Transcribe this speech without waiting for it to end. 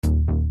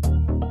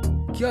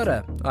Kia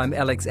ora, I'm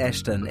Alex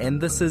Ashton and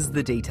this is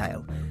The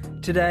Detail.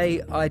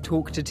 Today I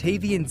talk to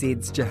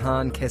TVNZ's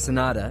Jahan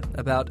Casanada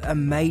about a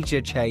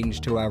major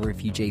change to our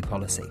refugee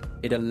policy.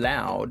 It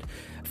allowed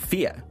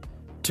fear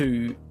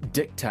to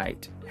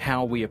dictate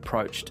how we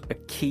approached a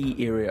key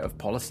area of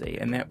policy,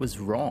 and that was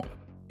wrong.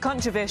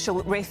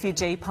 Controversial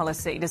refugee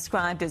policy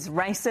described as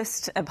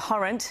racist,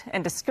 abhorrent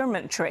and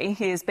discriminatory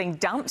is being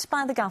dumped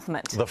by the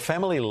government. The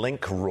family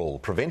link rule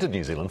prevented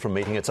New Zealand from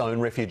meeting its own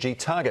refugee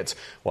targets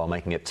while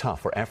making it tough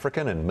for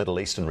African and Middle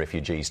Eastern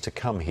refugees to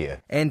come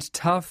here. And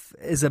tough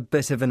is a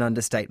bit of an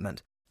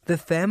understatement. The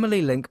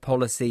family link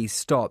policy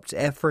stopped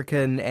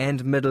African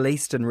and Middle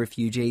Eastern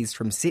refugees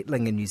from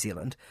settling in New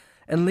Zealand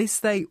unless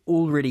they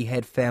already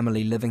had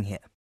family living here.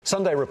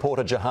 Sunday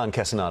reporter Jahan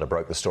Casanada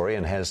broke the story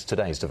and has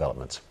today's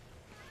developments.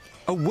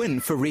 A win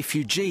for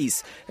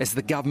refugees as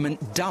the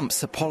government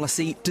dumps a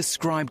policy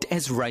described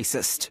as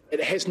racist.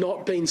 It has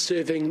not been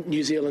serving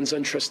New Zealand's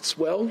interests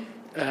well,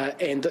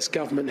 and this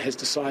government has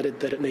decided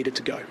that it needed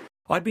to go.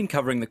 I'd been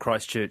covering the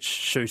Christchurch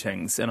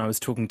shootings and I was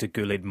talking to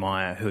Guled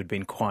Meyer, who had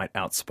been quite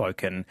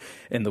outspoken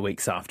in the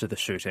weeks after the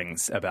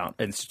shootings about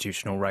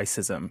institutional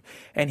racism.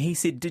 And he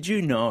said, did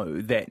you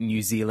know that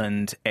New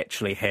Zealand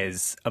actually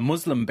has a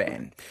Muslim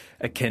ban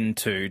akin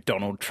to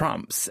Donald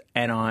Trump's?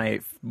 And I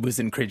was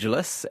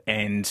incredulous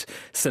and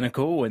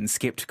cynical and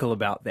sceptical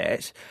about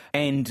that.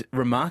 And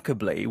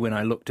remarkably, when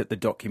I looked at the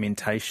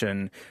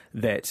documentation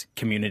that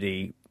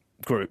community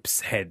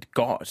groups had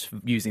got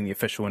using the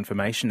Official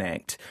Information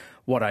Act,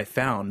 what I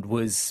found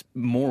was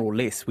more or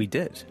less we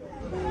did.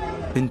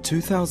 In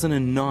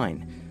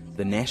 2009,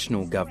 the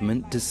national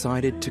government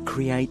decided to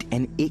create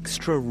an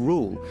extra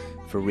rule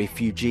for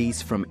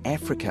refugees from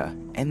Africa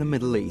and the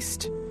Middle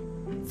East.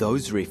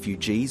 Those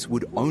refugees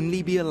would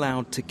only be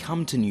allowed to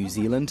come to New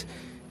Zealand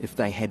if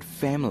they had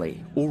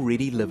family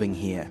already living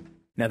here.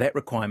 Now, that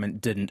requirement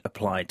didn't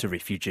apply to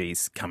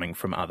refugees coming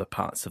from other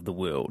parts of the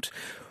world.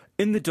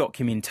 In the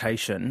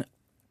documentation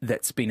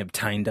that's been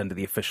obtained under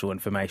the Official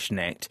Information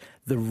Act,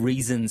 the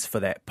reasons for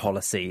that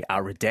policy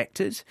are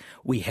redacted.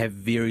 We have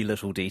very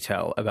little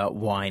detail about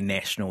why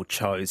National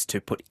chose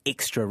to put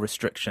extra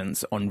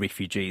restrictions on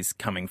refugees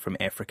coming from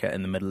Africa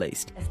and the Middle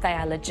East. If they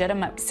are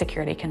legitimate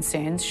security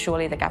concerns,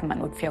 surely the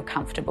government would feel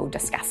comfortable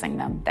discussing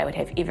them. They would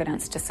have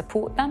evidence to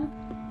support them.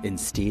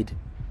 Instead,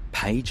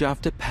 page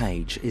after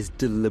page is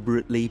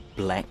deliberately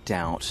blacked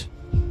out.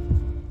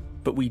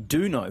 But we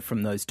do know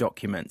from those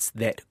documents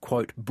that,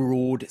 quote,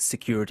 broad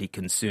security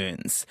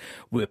concerns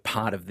were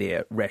part of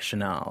their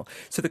rationale.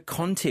 So the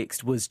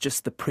context was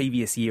just the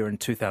previous year in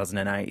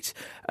 2008,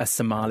 a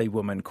Somali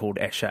woman called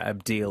Asha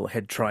Abdeel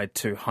had tried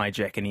to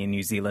hijack an Air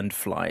New Zealand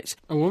flight.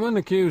 A woman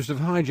accused of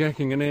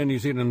hijacking an Air New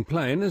Zealand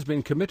plane has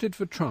been committed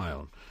for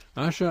trial.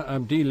 Asha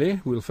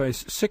Abdeel will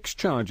face 6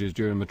 charges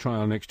during the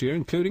trial next year,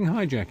 including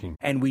hijacking.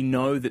 And we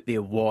know that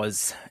there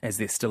was, as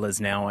there still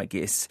is now, I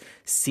guess,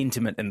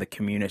 sentiment in the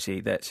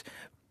community that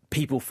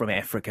people from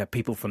Africa,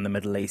 people from the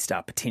Middle East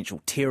are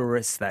potential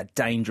terrorists, they're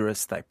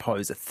dangerous, they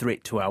pose a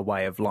threat to our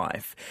way of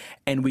life.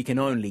 And we can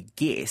only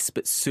guess,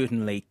 but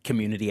certainly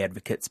community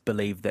advocates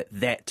believe that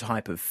that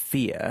type of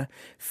fear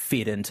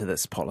fed into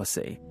this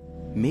policy.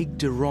 Meg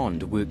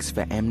Durand works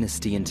for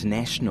Amnesty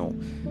International,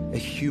 a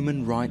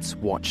human rights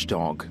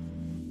watchdog.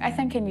 I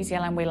think in New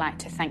Zealand we like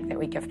to think that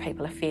we give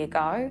people a fair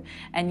go,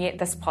 and yet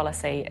this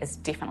policy is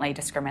definitely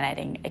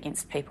discriminating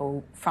against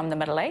people from the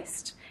Middle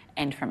East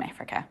and from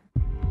Africa.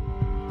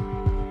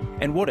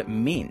 And what it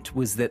meant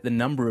was that the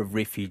number of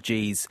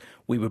refugees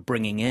we were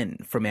bringing in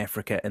from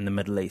Africa and the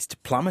Middle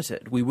East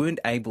plummeted. We weren't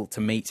able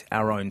to meet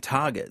our own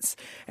targets.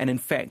 And in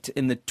fact,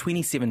 in the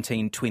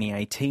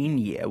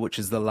 2017-2018 year, which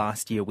is the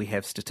last year we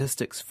have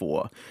statistics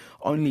for,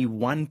 only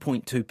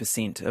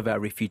 1.2% of our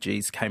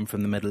refugees came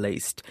from the Middle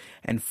East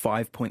and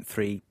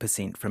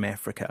 5.3% from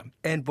Africa.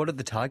 And what are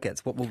the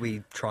targets? What were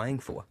we trying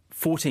for?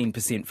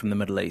 14% from the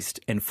Middle East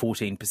and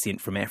 14%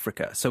 from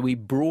Africa. So we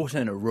brought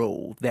in a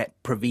rule that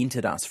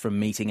prevented us from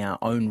meeting our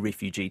own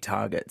refugee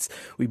targets.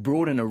 We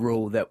brought in a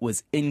rule that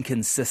was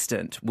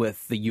inconsistent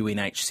with the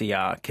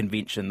UNHCR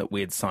convention that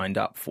we had signed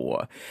up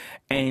for.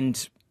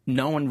 And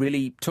no one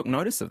really took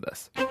notice of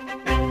this.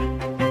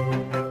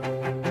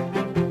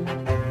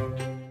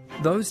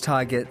 Those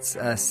targets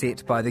are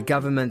set by the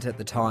government at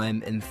the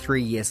time in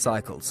 3-year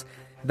cycles.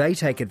 They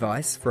take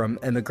advice from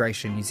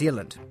Immigration New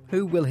Zealand,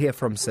 who we'll hear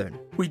from soon.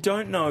 We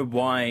don't know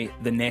why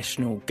the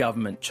national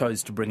government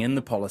chose to bring in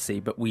the policy,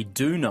 but we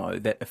do know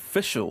that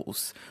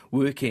officials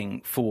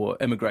working for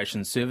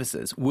immigration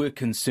services were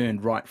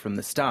concerned right from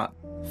the start.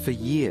 For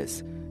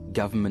years,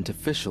 government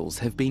officials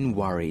have been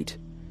worried.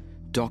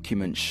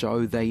 Documents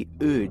show they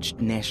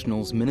urged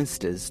Nationals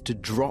ministers to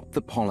drop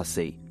the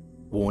policy,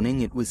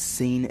 warning it was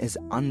seen as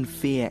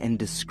unfair and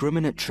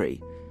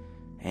discriminatory,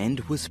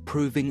 and was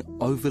proving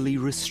overly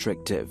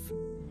restrictive.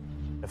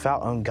 If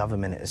our own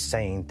government is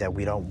saying that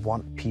we don't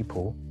want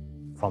people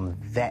from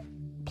that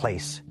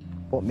place,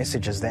 what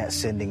message is that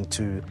sending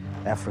to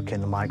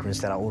African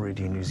migrants that are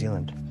already in New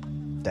Zealand?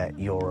 That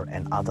you're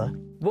an other?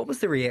 What was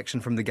the reaction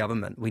from the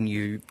government when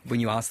you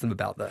asked them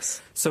about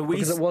this?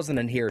 Because it was an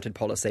inherited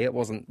policy, it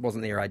wasn't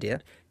their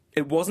idea.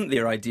 It wasn't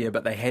their idea,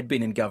 but they had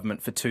been in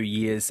government for 2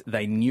 years.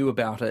 They knew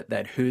about it.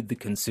 They'd heard the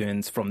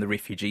concerns from the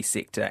refugee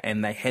sector,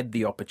 and they had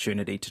the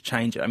opportunity to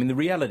change it. I mean, the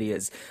reality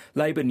is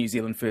Labour, New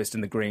Zealand First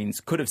and the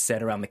Greens could have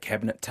sat around the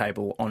cabinet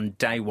table on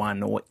day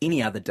one or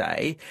any other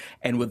day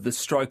and with the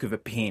stroke of a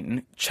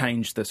pen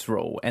changed this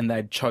rule, and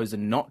they'd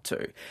chosen not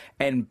to.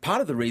 And part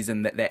of the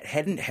reason that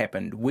hadn't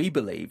happened, we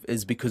believe,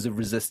 is because of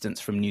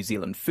resistance from New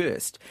Zealand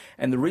First.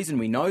 And the reason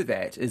we know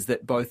that is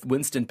that both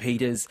Winston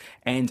Peters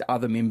and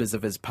other members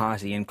of his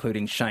party,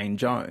 including Shane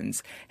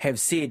Jones, have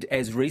said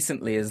as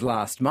recently as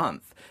last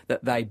month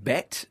that they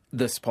backed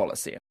this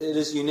policy. It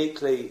is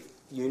uniquely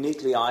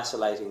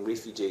isolating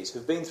refugees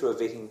who've been through a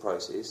vetting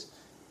process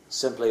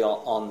simply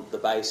on the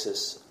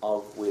basis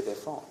of where they're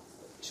from.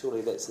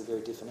 Surely that's the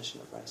very definition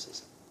of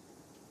racism.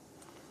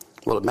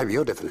 Well, it may be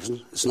your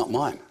definition, it's not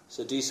mine.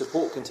 So do you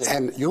support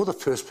continuing? And you're the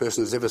first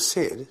person who's ever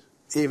said,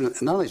 even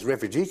none of these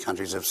refugee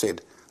countries have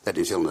said that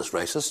New Zealand is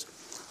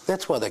racist.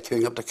 That's why they're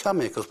queuing up to come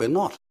here, because we're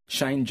not.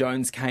 Shane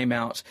Jones came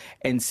out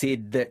and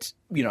said that,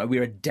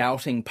 we're a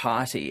doubting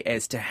party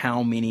as to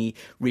how many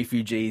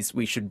refugees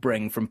we should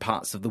bring from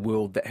parts of the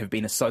world that have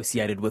been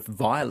associated with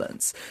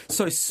violence.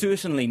 So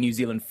certainly New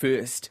Zealand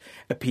First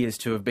appears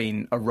to have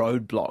been a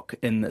roadblock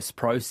in this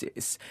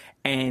process.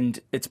 And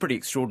it's pretty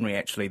extraordinary,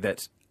 actually,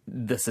 that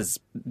this has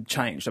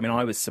changed. I mean,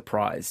 I was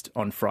surprised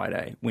on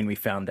Friday when we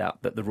found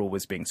out that the rule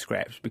was being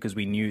scrapped, because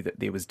we knew that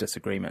there was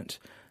disagreement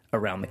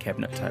around the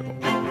cabinet table.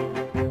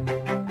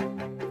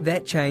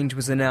 That change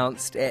was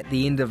announced at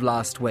the end of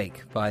last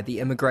week by the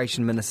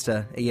Immigration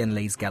Minister, Ian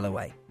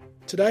Lees-Galloway.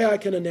 Today I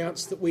can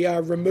announce that we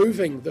are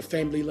removing the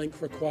family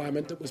link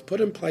requirement that was put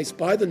in place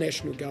by the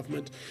national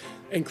government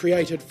and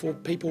created for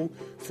people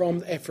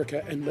from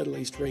Africa and Middle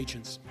East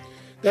regions.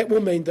 That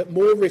will mean that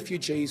more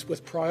refugees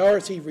with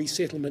priority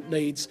resettlement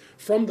needs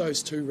from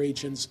those two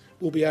regions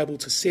will be able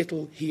to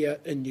settle here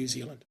in New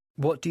Zealand.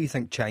 What do you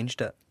think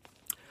changed it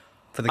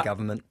for the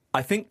government?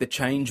 I think the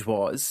change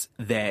was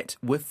that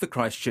with the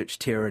Christchurch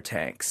terror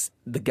attacks,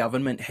 the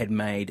government had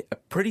made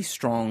pretty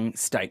strong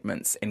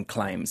statements and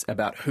claims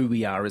about who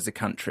we are as a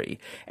country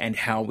and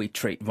how we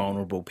treat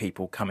vulnerable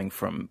people coming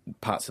from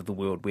parts of the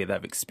world where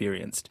they've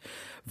experienced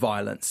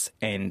violence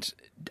and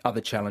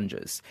other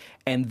challenges.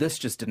 And this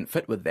just didn't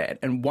fit with that.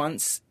 And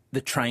once the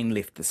train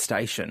left the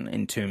station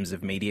in terms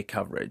of media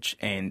coverage,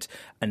 and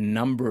a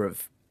number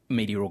of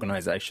media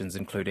organisations,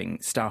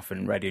 including Stuff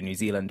and Radio New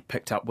Zealand,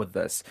 picked up with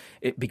this,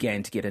 it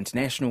began to get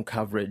international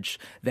coverage.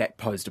 That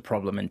posed a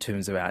problem in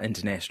terms of our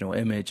international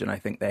image, and I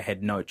think they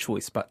had no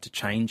choice but to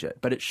change it.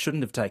 But it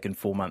shouldn't have taken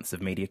 4 months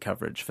of media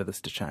coverage for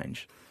this to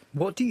change.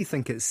 What do you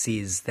think it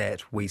says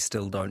that we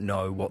still don't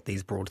know what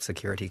these broad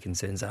security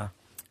concerns are?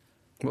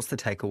 What's the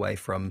takeaway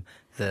from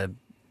the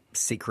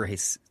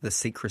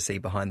secrecy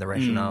behind the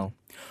rationale?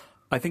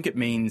 I think it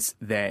means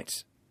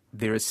that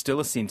there is still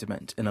a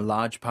sentiment in a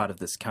large part of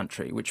this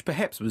country, which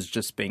perhaps was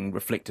just being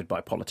reflected by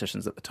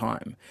politicians at the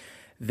time,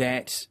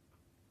 that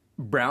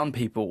brown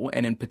people,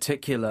 and in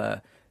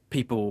particular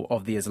people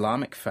of the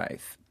Islamic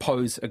faith,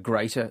 pose a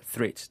greater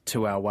threat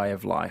to our way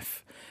of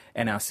life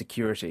and our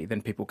security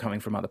than people coming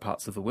from other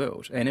parts of the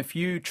world. And if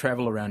you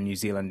travel around New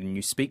Zealand and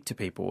you speak to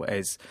people,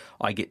 as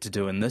I get to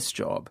do in this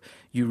job,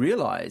 you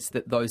realise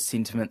that those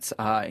sentiments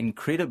are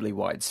incredibly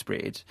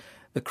widespread.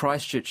 The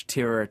Christchurch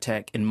terror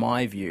attack, in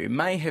my view,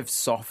 may have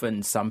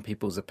softened some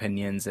people's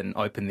opinions and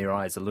opened their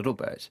eyes a little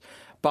bit,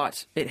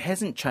 but it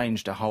hasn't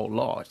changed a whole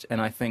lot. And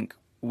I think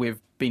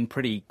we've been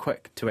pretty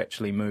quick to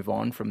actually move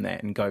on from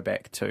that and go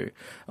back to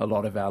a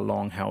lot of our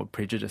long-held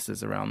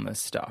prejudices around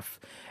this stuff.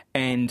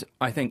 And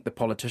I think the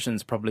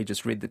politicians probably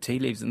just read the tea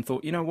leaves and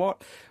thought, you know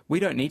what, we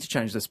don't need to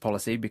change this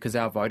policy because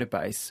our voter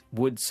base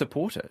would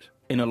support it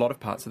in a lot of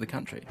parts of the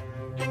country.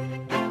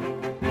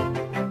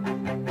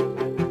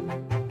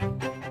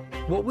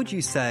 What would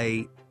you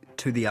say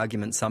to the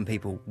argument some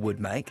people would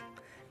make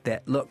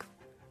that, look,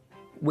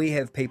 we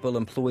have people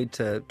employed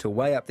to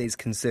weigh up these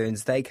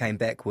concerns. They came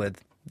back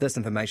with this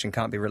information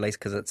can't be released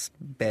because it's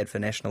bad for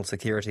national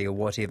security or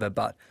whatever,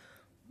 but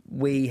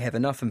we have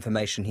enough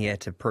information here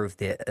to prove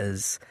there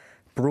is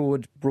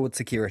broad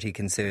security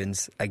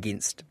concerns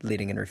against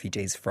letting in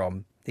refugees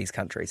from these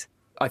countries.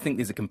 I think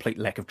there's a complete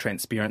lack of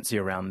transparency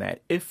around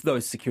that. If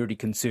those security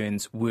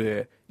concerns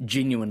were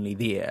genuinely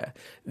there,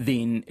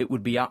 then it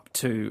would be up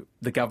to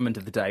the government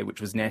of the day, which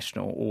was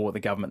national, or the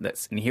government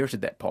that's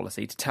inherited that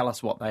policy, to tell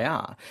us what they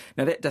are.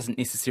 Now, that doesn't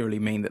necessarily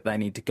mean that they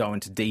need to go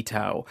into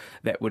detail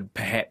that would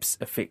perhaps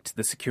affect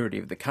the security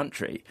of the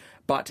country,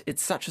 but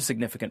it's such a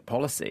significant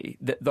policy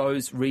that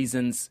those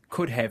reasons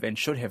could have and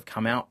should have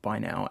come out by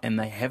now, and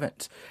they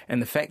haven't.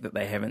 And the fact that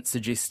they haven't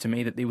suggests to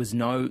me that there was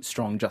no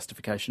strong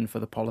justification for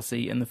the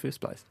policy in the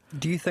first place.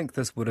 Do you think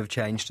this would have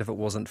changed if it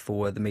wasn't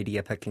for the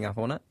media picking up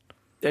on it?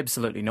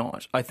 Absolutely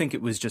not. I think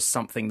it was just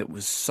something that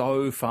was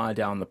so far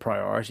down the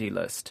priority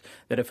list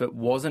that if it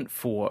wasn't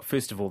for,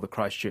 first of all, the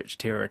Christchurch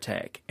terror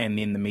attack and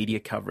then the media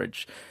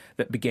coverage,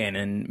 that began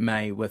in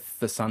May with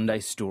the Sunday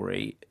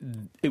story,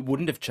 it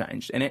wouldn't have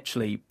changed. And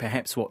actually,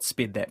 perhaps what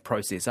sped that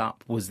process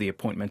up was the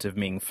appointment of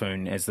Meng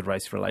Foon as the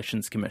Race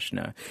Relations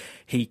Commissioner.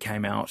 He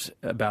came out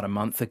about a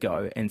month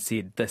ago and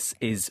said this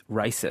is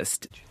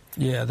racist.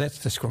 Yeah, that's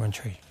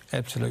discriminatory,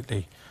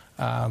 absolutely.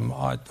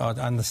 I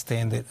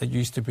understand that it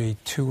used to be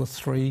 2 or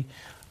 3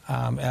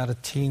 out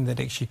of 10 that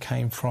actually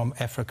came from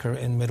Africa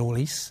and Middle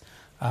East.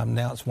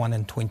 Now it's 1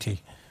 in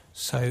 20.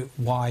 So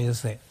why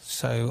is that?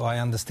 So I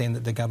understand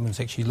that the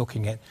government's actually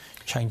looking at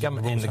changing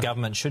the rules. And the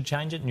government should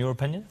change it, in your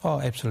opinion? Oh,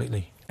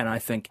 absolutely. And I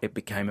think it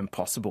became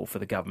impossible for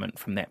the government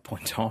from that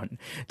point on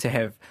to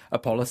have a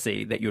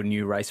policy that your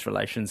new Race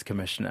Relations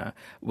Commissioner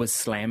was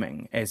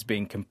slamming as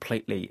being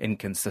completely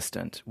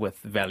inconsistent with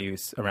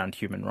values around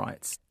human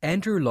rights.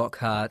 Andrew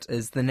Lockhart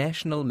is the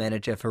National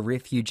Manager for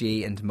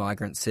Refugee and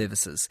Migrant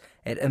Services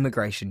at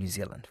Immigration New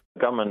Zealand.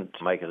 Government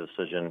make a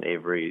decision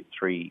every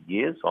 3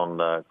 years on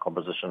the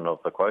composition of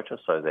the quota,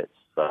 so that's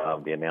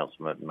the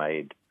announcement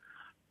made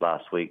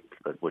last week,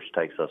 which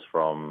takes us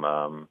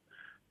from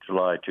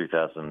July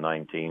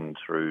 2019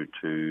 through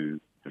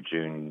to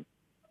June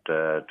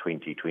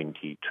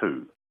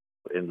 2022.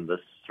 In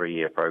this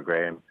 3-year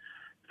program,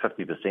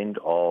 50%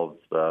 of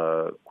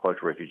the quota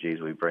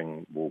refugees we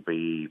bring will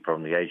be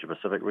from the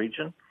Asia-Pacific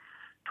region,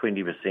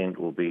 20%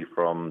 will be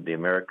from the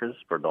Americas,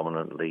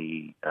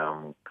 predominantly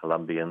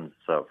Colombians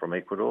from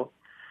Ecuador,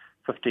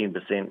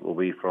 15% will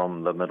be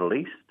from the Middle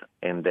East,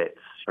 and that's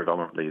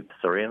predominantly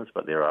Syrians,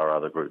 but there are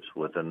other groups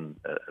within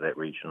that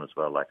region as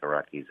well, like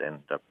Iraqis and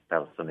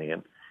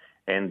Palestinian,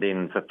 and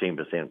then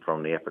 15%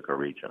 from the Africa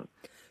region.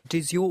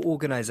 Does your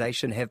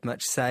organisation have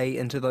much say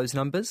into those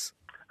numbers?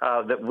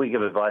 That we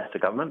give advice to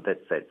government.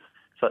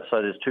 So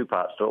there's 2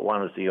 parts to it.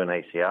 One is the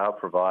UNHCR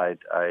provide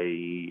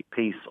a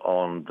piece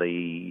on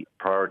the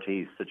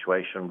priority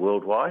situation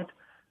worldwide,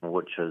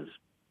 which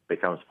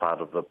becomes part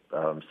of the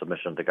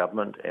submission to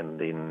government, and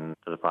then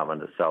the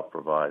department itself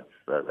provides,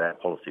 our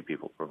policy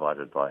people provide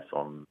advice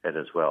on it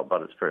as well,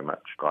 but it's very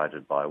much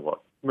guided by what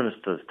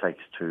ministers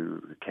takes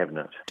to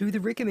cabinet. Do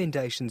the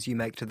recommendations you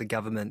make to the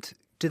government,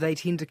 do they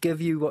tend to give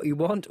you what you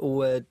want,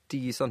 or do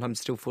you sometimes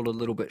still fall a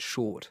little bit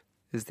short?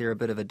 Is there a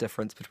bit of a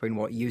difference between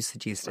what you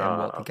suggest and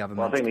what the government?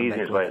 Well, I think the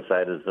easiest way to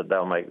say it is that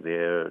they'll make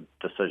their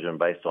decision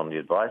based on the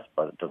advice,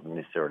 but it doesn't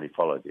necessarily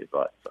follow the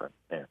advice. So,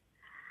 yeah.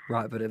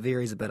 Right, but it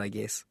varies a bit, I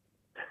guess.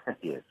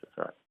 Yes, that's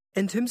right.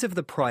 In terms of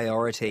the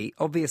priority,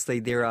 obviously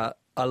there are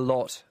a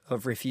lot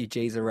of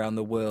refugees around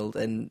the world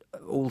in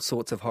all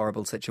sorts of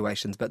horrible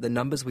situations, but the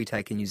numbers we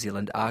take in New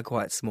Zealand are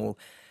quite small.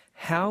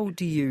 How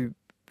do you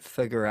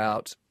figure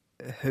out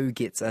who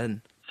gets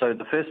in? So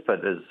the first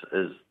bit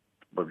is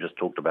we've just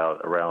talked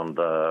about around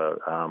the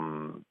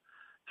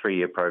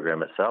 3-year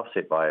program itself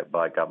set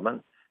by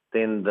government.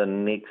 Then the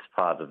next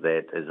part of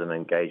that is an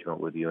engagement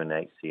with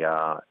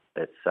UNHCR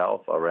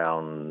itself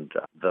around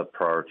the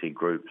priority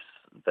groups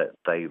that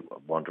they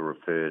want to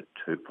refer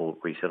to for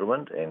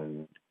resettlement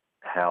and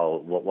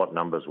what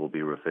numbers will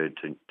be referred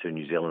to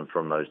New Zealand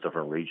from those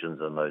different regions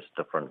and those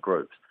different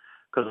groups.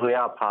 Because we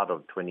are part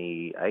of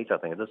 28, I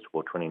think it is,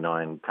 or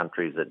 29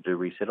 countries that do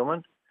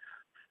resettlement.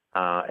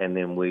 And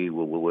then we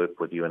will work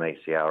with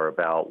UNHCR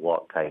about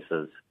what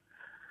cases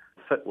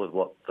fit with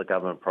what the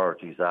government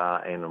priorities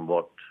are and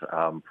what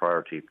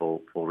priority for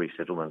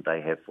resettlement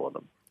they have for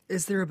them.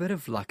 Is there a bit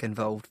of luck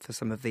involved for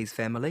some of these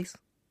families?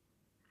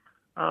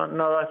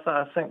 No,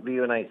 I think the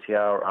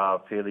UNHCR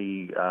are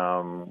fairly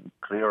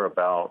clear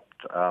about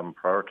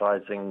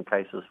prioritising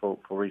cases for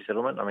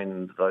resettlement. I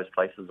mean, those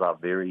places are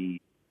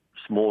very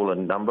small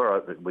in number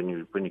when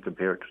you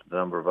compare it to the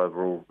number of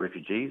overall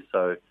refugees.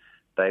 So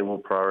they will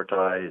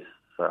prioritise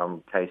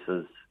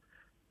cases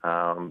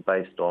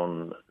based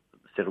on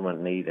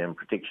settlement need and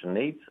protection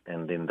needs,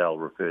 and then they'll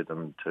refer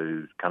them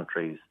to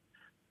countries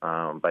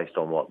based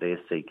on what they're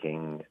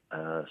seeking.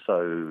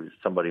 So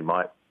somebody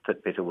might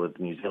fit better with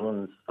New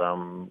Zealand's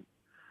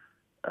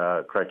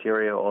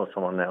criteria, or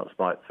someone else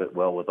might fit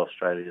well with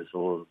Australia's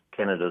or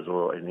Canada's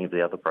or any of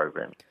the other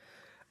programs.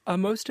 Are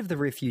most of the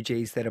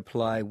refugees that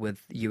apply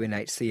with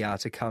UNHCR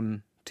to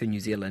come to New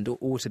Zealand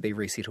or to be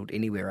resettled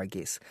anywhere, I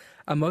guess,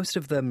 are most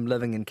of them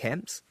living in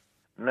camps?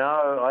 No,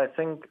 I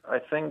think,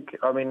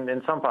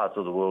 in some parts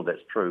of the world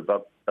that's true,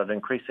 but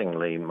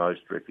increasingly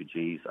most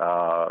refugees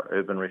are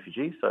urban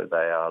refugees, so they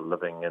are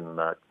living in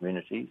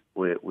communities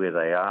where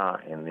they are,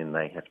 and then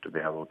they have to be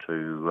able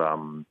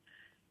to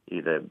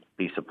either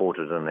be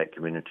supported in that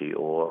community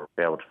or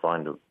be able to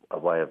find a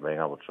way of being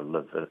able to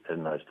live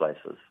in those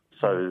places.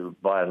 So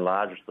by and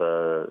large,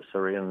 the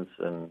Syrians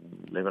in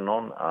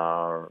Lebanon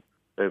are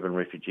urban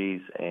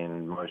refugees,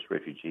 and most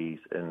refugees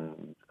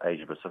in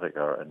Asia-Pacific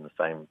are in the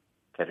same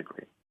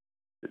category.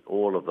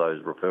 All of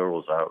those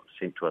referrals are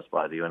sent to us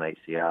by the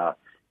UNHCR,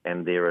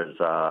 and there is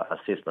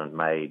assessment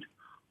made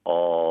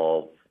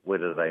of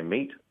whether they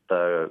meet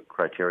the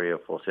criteria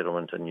for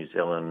settlement in New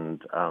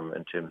Zealand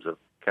in terms of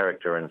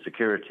character and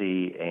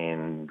security,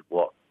 and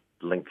what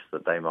links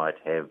that they might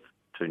have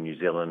to New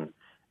Zealand,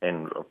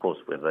 and of course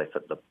whether they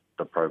fit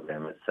the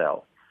program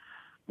itself.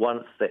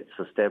 Once that's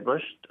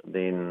established,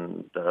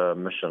 then the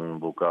mission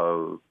will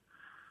go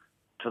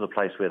to the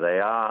place where they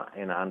are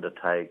and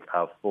undertake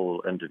a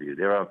full interview.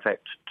 There are, in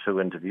fact,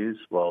 2 interviews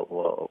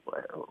while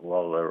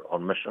they're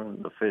on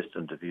mission. The first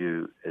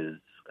interview is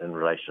in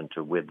relation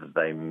to whether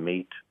they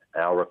meet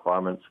our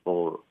requirements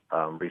for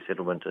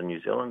resettlement in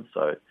New Zealand.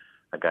 So,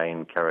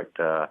 again,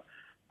 character,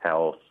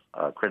 health,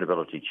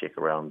 credibility check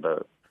around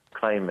the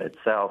claim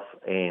itself,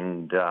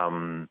 and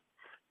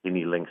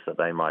any links that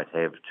they might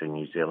have to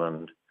New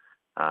Zealand,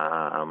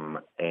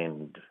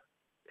 and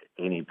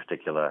any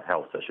particular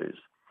health issues.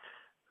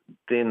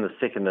 Then the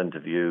second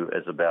interview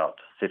is about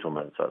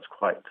settlement, so it's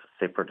quite a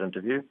separate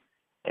interview,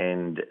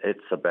 and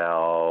it's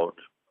about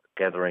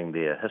gathering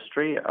their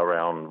history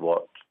around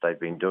what they've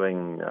been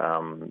doing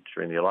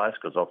during their lives,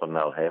 because often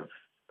they'll have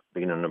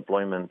been in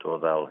employment or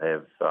they'll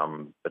have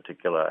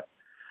particular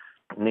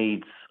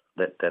needs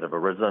that have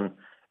arisen,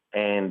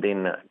 and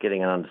then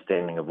getting an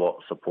understanding of what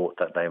support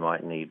that they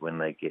might need when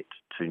they get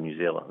to New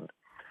Zealand.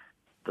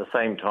 At the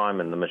same time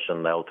in the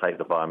mission, they'll take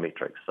the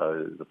biometrics,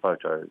 so the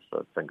photos,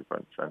 the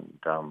fingerprints, and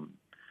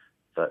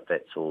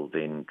that's all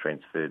then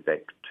transferred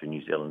back to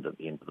New Zealand at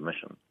the end of the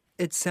mission.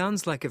 It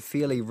sounds like a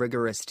fairly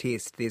rigorous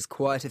test. There's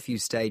quite a few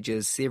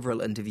stages,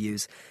 several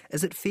interviews.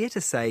 Is it fair to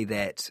say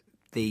that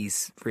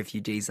these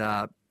refugees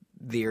are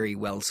very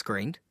well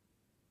screened?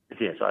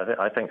 Yes,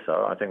 I think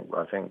so. I think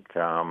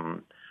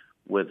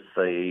with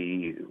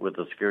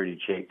the security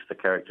checks, the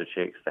character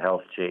checks, the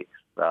health checks,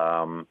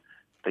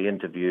 the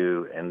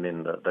interview, and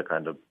then the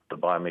kind of the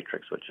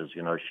biometrics, which is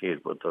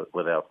shared with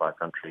our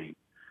 5-country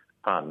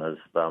partners,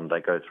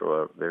 they go through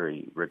a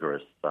very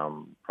rigorous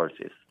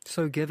process.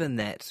 So, given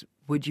that,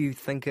 would you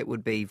think it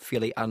would be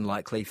fairly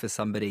unlikely for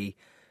somebody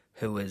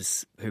who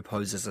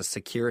poses a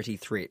security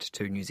threat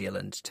to New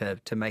Zealand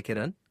to make it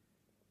in?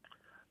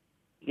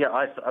 Yeah,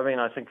 I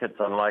think it's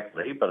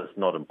unlikely, but it's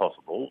not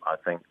impossible. I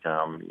think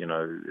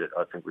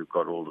I think we've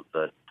got all of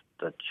the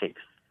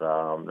checks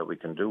that we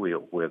can do.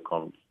 We're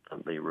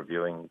constantly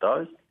reviewing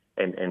those,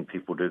 and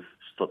people do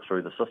slip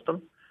through the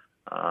system.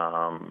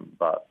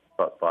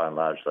 But by and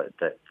large,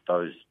 that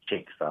those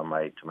checks are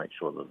made to make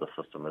sure that the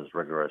system is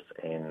rigorous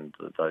and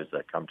that those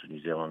that come to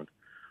New Zealand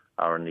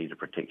are in need of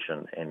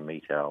protection and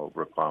meet our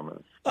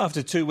requirements.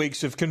 After 2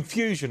 weeks of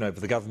confusion over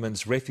the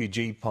government's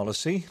refugee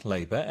policy,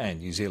 Labour and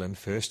New Zealand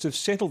First have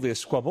settled their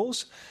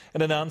squabbles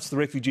and announced the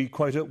refugee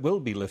quota will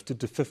be lifted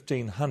to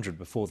 1,500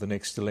 before the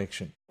next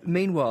election.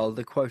 Meanwhile,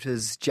 the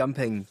quota's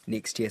jumping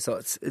next year, so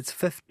it's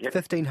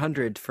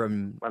 1,500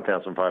 from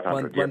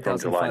 1,500.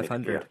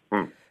 1,500.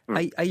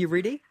 Are you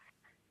ready?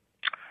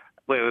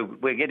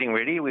 We're getting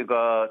ready. We've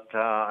got,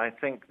 I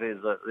think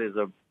there's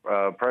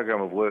a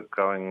program of work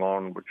going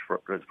on which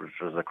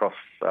is across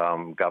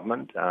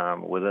government.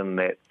 Within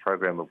that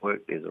program of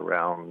work, there's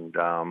around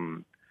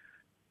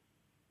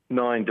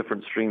 9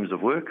 different streams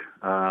of work.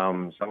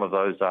 Some of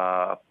those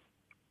are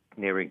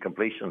nearing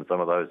completion.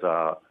 Some of those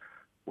are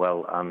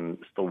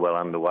still well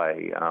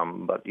underway.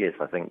 But yes,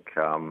 I think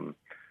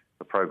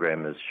the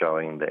program is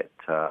showing that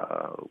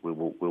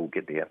we'll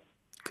get there.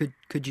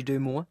 Could you do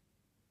more?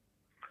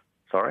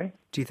 Sorry?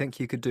 Do you think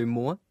you could do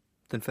more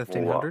than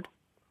 1,500?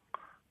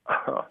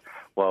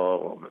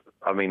 Well,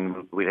 I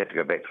mean, we'd have to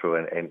go back through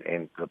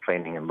and the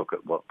planning and look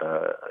at what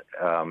the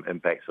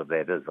impacts of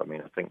that is. I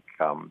mean, I think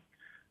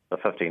the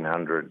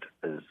 1,500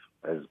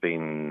 has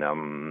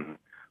been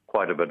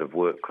quite a bit of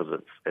work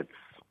because it's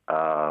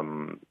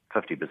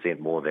 50%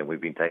 more than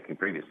we've been taking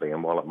previously.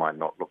 And while it might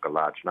not look a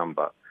large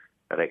number,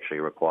 it actually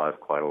requires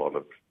quite a lot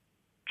of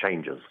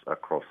changes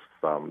across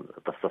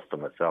the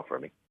system itself,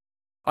 really.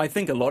 I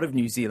think a lot of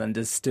New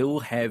Zealanders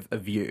still have a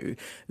view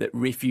that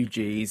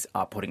refugees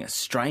are putting a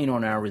strain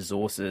on our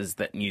resources,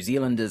 that New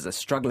Zealanders are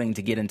struggling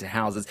to get into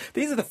houses.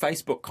 These are the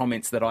Facebook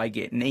comments that I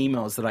get and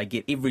emails that I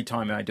get every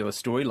time I do a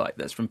story like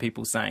this from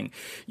people saying,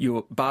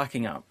 you're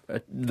barking up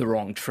the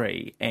wrong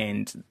tree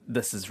and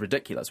this is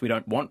ridiculous. We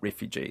don't want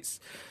refugees.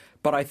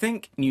 But I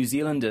think New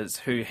Zealanders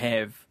who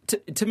have...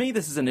 To me,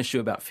 this is an issue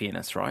about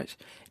fairness, right?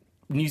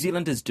 New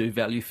Zealanders do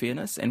value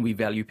fairness and we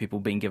value people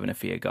being given a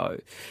fair go.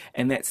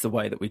 And that's the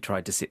way that we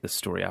tried to set this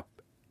story up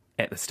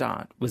at the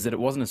start, was that it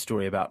wasn't a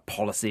story about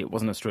policy, it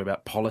wasn't a story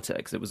about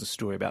politics, it was a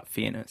story about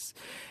fairness.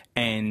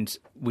 And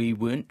we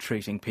weren't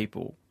treating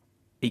people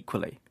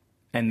equally.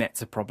 And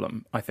that's a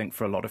problem, I think,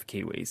 for a lot of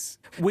Kiwis.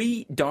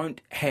 We don't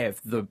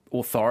have the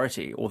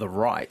authority or the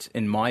right,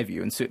 in my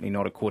view, and certainly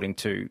not according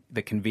to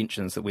the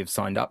conventions that we've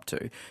signed up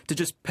to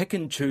just pick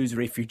and choose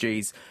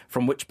refugees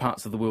from which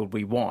parts of the world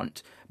we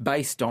want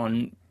based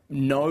on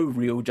no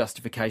real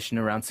justification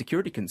around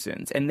security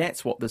concerns. And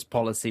that's what this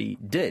policy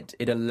did.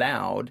 It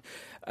allowed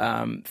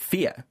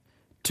fear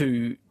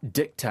to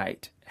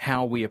dictate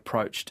how we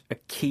approached a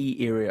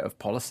key area of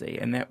policy,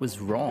 and that was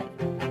wrong.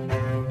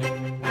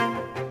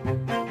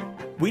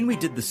 When we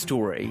did the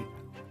story,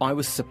 I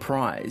was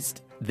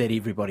surprised that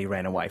everybody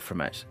ran away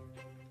from it.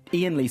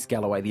 Ian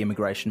Lees-Galloway, the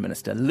immigration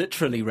minister,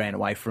 literally ran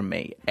away from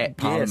me at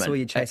Parliament. Yeah, I saw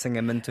you chasing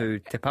him into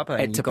Te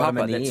Papa. At Te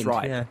Papa, that's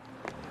right. Yeah.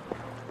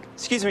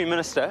 Excuse me,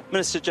 Minister.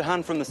 Minister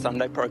Jahan from the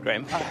Sunday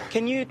programme.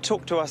 Can you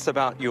talk to us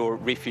about your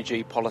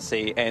refugee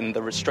policy and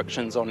the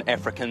restrictions on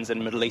Africans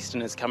and Middle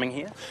Easterners coming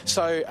here?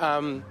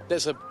 So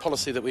there's a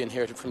policy that we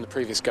inherited from the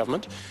previous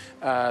government.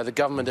 The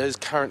government is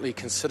currently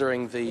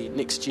considering the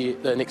next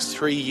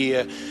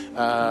 3-year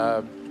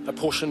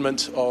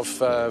apportionment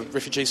of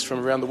refugees from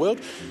around the world.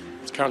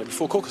 It's currently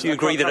before caucus. Do you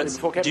agree that it's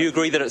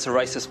a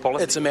racist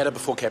policy? It's a matter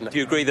before Cabinet. Do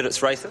you agree that it's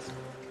racist?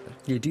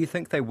 Yeah, do you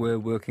think they were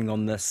working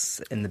on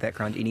this in the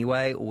background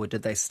anyway, or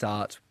did they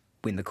start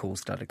when the calls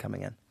started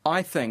coming in?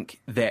 I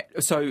think that...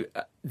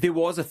 there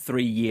was a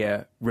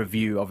 3-year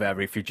review of our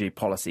refugee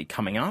policy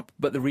coming up,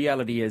 but the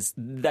reality is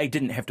they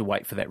didn't have to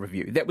wait for that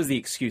review. That was the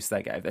excuse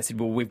they gave. They said,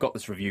 well, we've got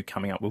this review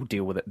coming up, we'll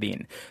deal with it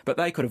then. But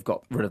they could have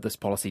got rid of this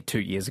policy 2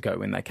 years ago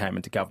when they came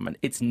into government.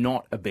 It's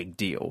not a big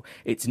deal.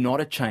 It's not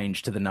a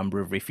change to the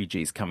number of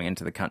refugees coming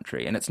into the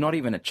country, and it's not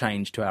even a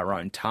change to our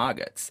own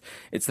targets.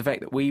 It's the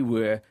fact that we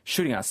were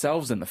shooting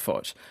ourselves in the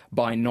foot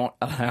by not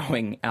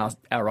allowing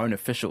our own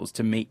officials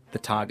to meet the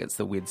targets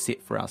that we'd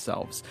set for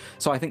ourselves.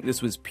 So I think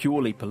this was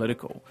purely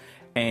political,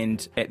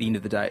 and at the end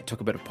of the day, it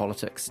took a bit of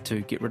politics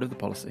to get rid of the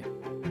policy.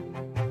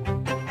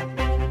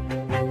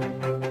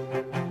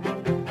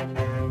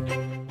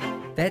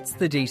 That's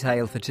The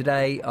Detail for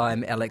today.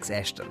 I'm Alex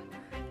Ashton.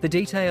 The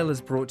Detail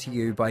is brought to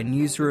you by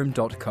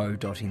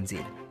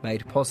newsroom.co.nz,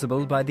 made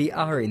possible by the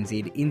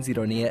RNZ NZ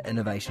On Air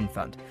Innovation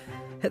Fund.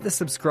 Hit the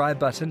subscribe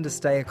button to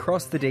stay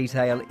across The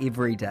Detail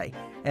every day.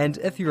 And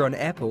if you're on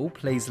Apple,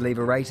 please leave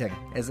a rating,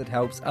 as it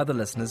helps other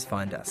listeners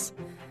find us.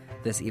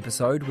 This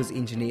episode was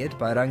engineered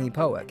by Rangi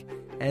Powick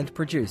and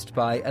produced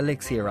by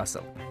Alexia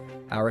Russell.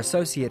 Our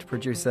associate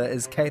producer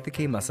is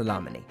Kaithaki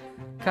Masalamani.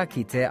 Ka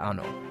kite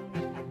anō.